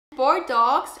bored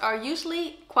dogs are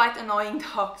usually quite annoying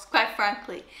dogs, quite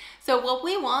frankly. So what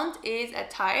we want is a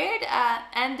tired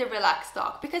and a relaxed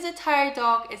dog, because a tired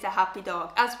dog is a happy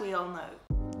dog, as we all know.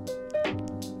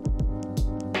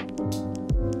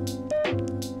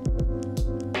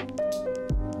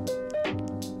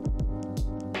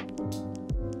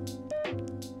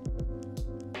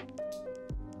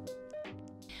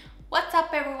 What's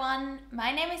up everyone?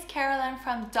 My name is Caroline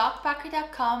from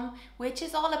Dogpackr.com, which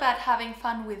is all about having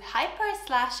fun with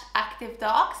hyper/active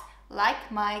dogs,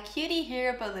 like my cutie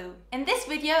here, Baloo. In this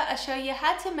video, I'll show you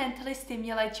how to mentally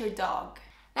stimulate your dog.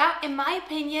 Now, in my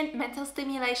opinion, mental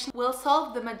stimulation will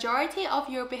solve the majority of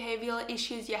your behavioral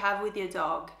issues you have with your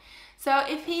dog. So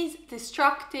if he's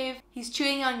destructive, he's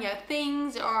chewing on your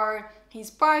things, or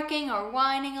he's barking or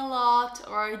whining a lot,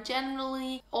 or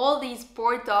generally all these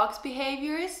bored dogs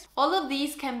behaviors, all of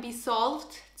these can be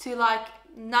solved to like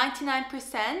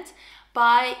 99%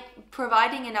 by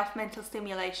providing enough mental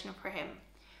stimulation for him.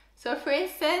 So for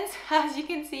instance, as you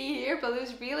can see here,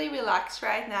 Baloo's really relaxed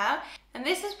right now. And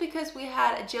this is because we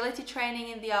had agility training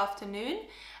in the afternoon,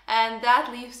 and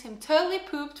that leaves him totally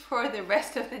pooped for the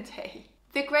rest of the day.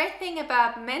 The great thing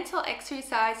about mental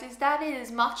exercise is that it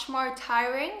is much more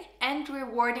tiring and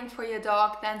rewarding for your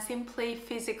dog than simply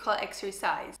physical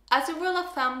exercise. As a rule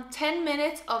of thumb, 10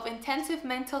 minutes of intensive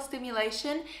mental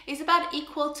stimulation is about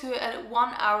equal to a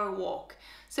 1-hour walk.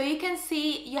 So you can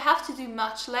see you have to do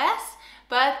much less,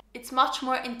 but it's much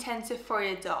more intensive for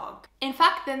your dog. In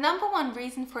fact, the #1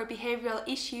 reason for behavioral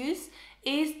issues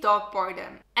is dog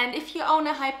boredom. And if you own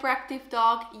a hyperactive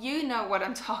dog, you know what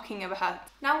I'm talking about.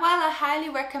 Now, while I highly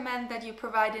recommend that you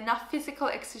provide enough physical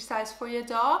exercise for your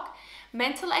dog,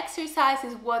 mental exercise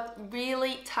is what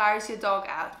really tires your dog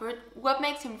out, what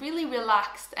makes him really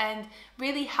relaxed and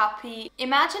really happy.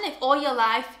 Imagine if all your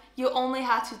life you only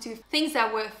had to do things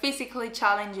that were physically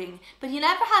challenging, but you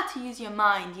never had to use your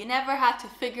mind, you never had to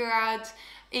figure out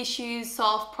issues,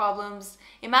 solve problems.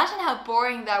 Imagine how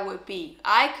boring that would be.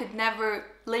 I could never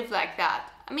live like that.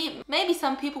 I mean, maybe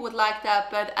some people would like that,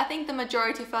 but I think the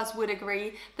majority of us would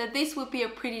agree that this would be a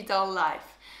pretty dull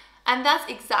life. And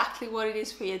that's exactly what it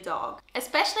is for your dog.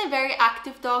 Especially very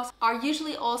active dogs are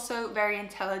usually also very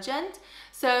intelligent.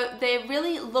 So they're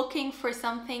really looking for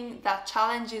something that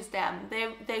challenges them.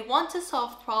 They want to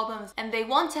solve problems and they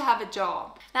want to have a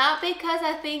job. Now, because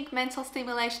I think mental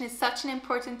stimulation is such an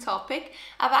important topic,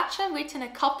 I've actually written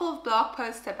a couple of blog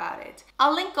posts about it.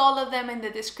 I'll link all of them in the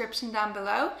description down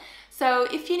below. So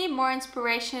if you need more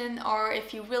inspiration, or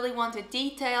if you really want a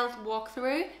detailed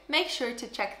walkthrough, make sure to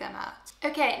check them out.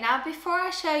 Okay, now before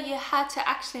I show you how to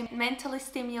actually mentally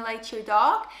stimulate your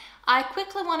dog, I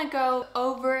quickly want to go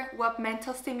over what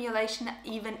mental stimulation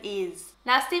even is.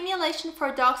 Now, stimulation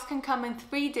for dogs can come in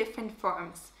 3 different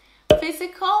forms: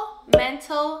 physical,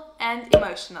 mental, and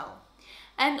emotional.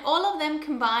 And all of them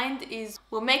combined is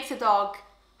what makes a dog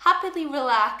happily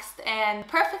relaxed and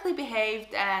perfectly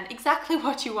behaved and exactly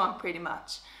what you want, pretty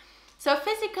much. So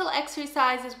physical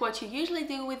exercise is what you usually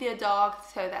do with your dog,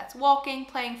 so that's walking,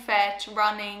 playing fetch,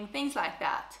 running, things like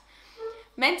that.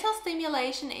 Mental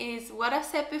stimulation is what I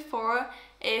said before.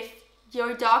 If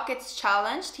your dog gets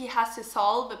challenged, he has to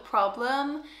solve a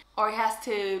problem, or he has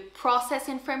to process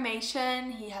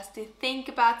information, he has to think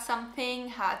about something,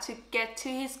 how to get to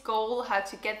his goal, how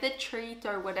to get the treat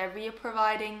or whatever you're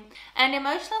providing. And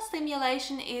emotional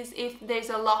stimulation is if there's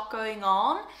a lot going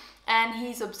on and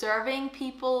he's observing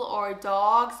people or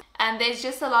dogs and there's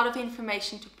just a lot of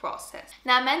information to process.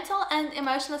 Now, mental and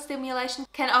emotional stimulation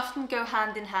can often go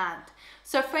hand in hand.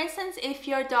 So for instance, if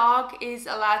your dog is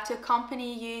allowed to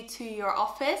accompany you to your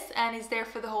office and is there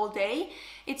for the whole day,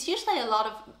 it's usually a lot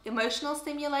of emotional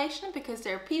stimulation because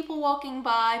there are people walking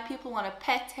by, people want to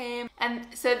pet him. And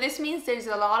so this means there's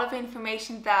a lot of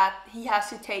information that he has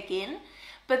to take in.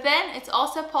 But then it's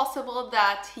also possible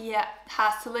that he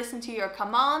has to listen to your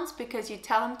commands because you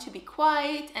tell him to be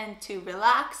quiet and to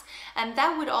relax. And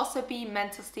that would also be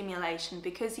mental stimulation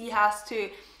because he has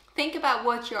to think about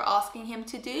what you're asking him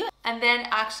to do and then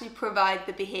actually provide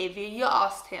the behavior you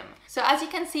asked him. So as you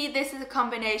can see, this is a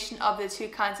combination of the 2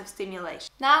 kinds of stimulation.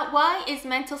 Now, why is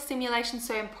mental stimulation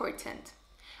so important?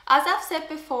 As I've said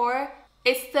before,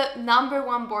 it's the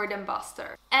 #1 boredom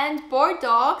buster. And bored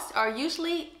dogs are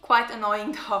usually quite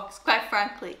annoying dogs, quite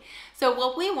frankly. So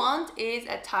what we want is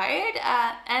a tired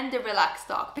and a relaxed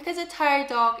dog, because a tired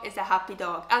dog is a happy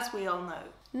dog, as we all know.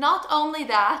 Not only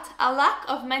that, a lack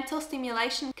of mental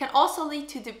stimulation can also lead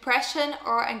to depression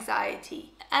or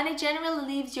anxiety. And it generally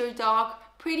leaves your dog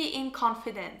pretty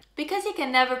inconfident because he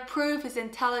can never prove his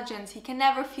intelligence, he can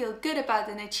never feel good about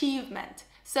an achievement.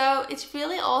 So it's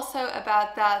really also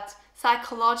about that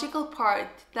psychological part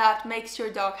that makes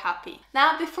your dog happy.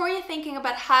 Now, before you're thinking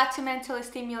about how to mentally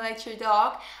stimulate your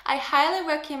dog, I highly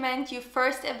recommend you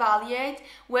first evaluate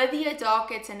whether your dog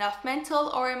gets enough mental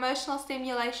or emotional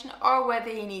stimulation or whether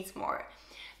he needs more.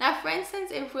 Now, for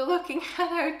instance, if we're looking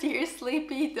at our dear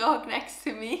sleepy dog next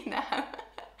to me now,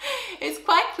 it's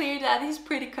quite clear that he's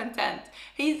pretty content.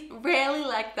 He's rarely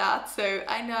like that, so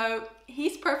I know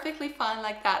he's perfectly fine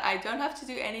like that. I don't have to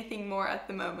do anything more at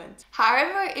the moment.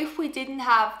 However, if we didn't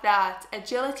have that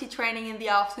agility training in the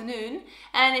afternoon,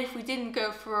 and if we didn't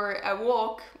go for a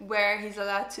walk where he's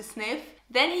allowed to sniff,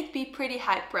 then he'd be pretty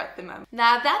hyper at the moment.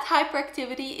 Now, that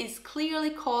hyperactivity is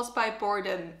clearly caused by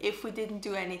boredom if we didn't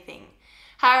do anything.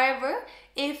 However,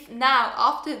 if now,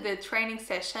 after the training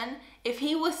session, if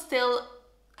he was still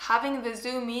having the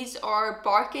zoomies or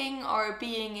barking or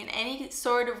being in any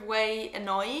sort of way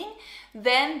annoying,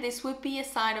 then this would be a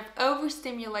sign of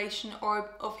overstimulation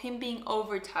or of him being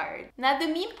overtired. Now, the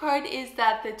mean part is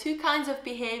that the two kinds of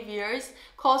behaviors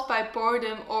caused by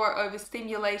boredom or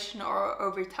overstimulation or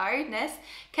overtiredness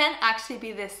can actually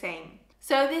be the same.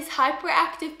 So this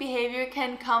hyperactive behavior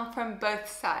can come from both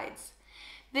sides.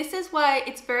 This is why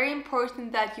it's very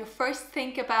important that you first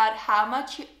think about how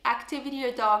much activity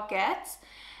your dog gets,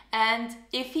 and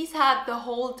if he's had the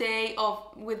whole day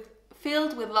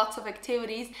filled with lots of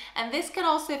activities, and this can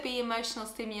also be emotional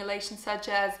stimulation such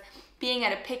as being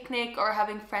at a picnic or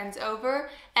having friends over,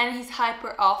 and he's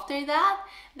hyper after that,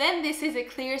 then this is a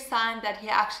clear sign that he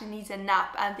actually needs a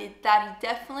nap and that he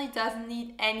definitely doesn't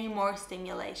need any more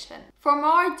stimulation. For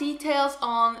more details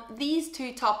on these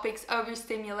two topics,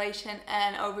 overstimulation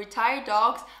and overtired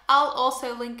dogs, I'll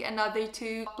also link another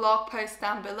two blog posts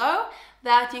down below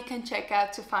that you can check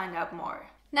out to find out more.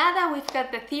 Now that we've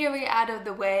got the theory out of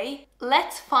the way,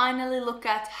 let's finally look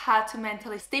at how to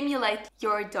mentally stimulate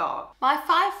your dog. My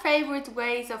 5 favorite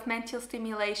ways of mental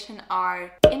stimulation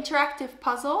are interactive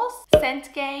puzzles,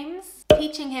 scent games,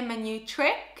 teaching him a new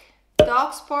trick,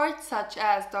 dog sports such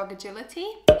as dog agility,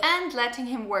 and letting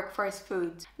him work for his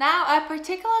food. Now, I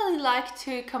particularly like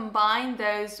to combine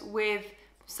those with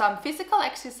some physical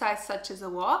exercise such as a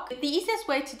walk. The easiest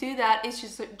way to do that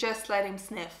is just let him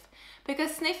sniff.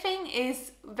 Because sniffing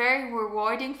is very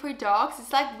rewarding for dogs.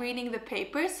 It's like reading the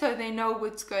paper, so they know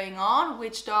what's going on,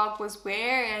 which dog was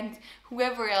where, and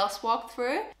whoever else walked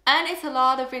through. And it's a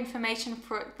lot of information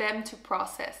for them to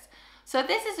process. So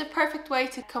this is a perfect way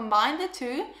to combine the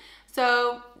two.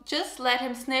 So just let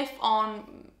him sniff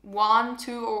on 1,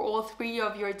 2, or all 3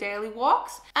 of your daily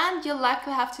walks, and you'll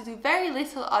likely have to do very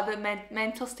little other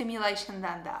mental stimulation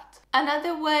than that.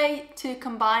 Another way to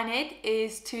combine it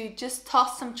is to just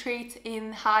toss some treats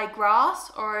in high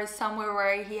grass or somewhere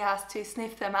where he has to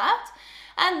sniff them out,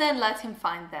 and then let him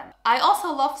find them. I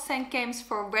also love scent games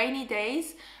for rainy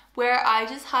days, where I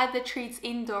just hide the treats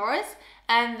indoors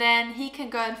and then he can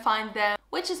go and find them,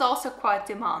 which is also quite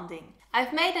demanding.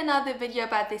 I've made another video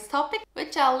about this topic,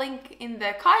 which I'll link in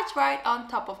the cards right on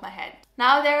top of my head.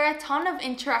 Now, there are a ton of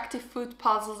interactive food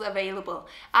puzzles available.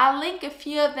 I'll link a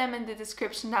few of them in the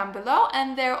description down below,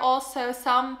 and there are also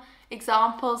some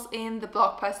examples in the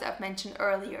blog post I've mentioned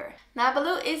earlier. Now,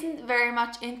 Baloo isn't very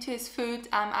much into his food.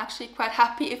 I'm actually quite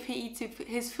happy if he eats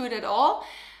his food at all.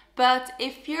 But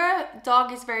if your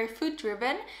dog is very food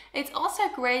driven, it's also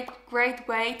a great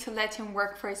way to let him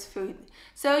work for his food.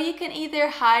 So you can either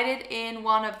hide it in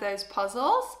one of those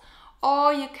puzzles,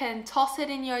 or you can toss it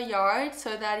in your yard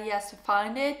so that he has to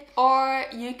find it, or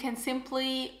you can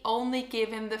simply only give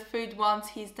him the food once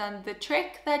he's done the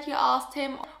trick that you asked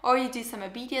him, or you do some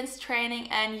obedience training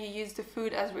and you use the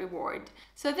food as reward.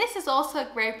 So this is also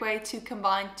a great way to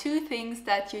combine 2 things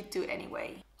that you do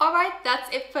anyway. Alright,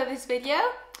 that's it for this video.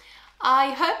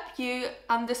 I hope you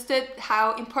understood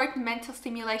how important mental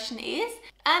stimulation is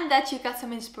and that you got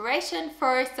some inspiration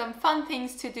for some fun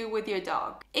things to do with your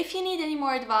dog. If you need any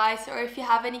more advice or if you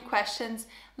have any questions,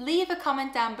 leave a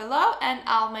comment down below and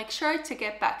I'll make sure to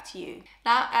get back to you.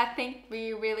 Now, I think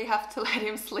we really have to let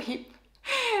him sleep.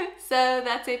 So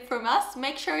that's it from us.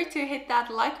 Make sure to hit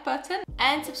that like button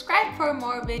and subscribe for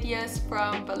more videos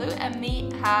from Baloo and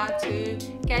me, how to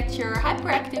get your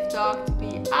hyperactive dog to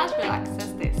be as relaxed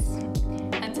as this.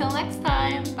 Until next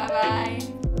time, bye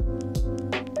bye!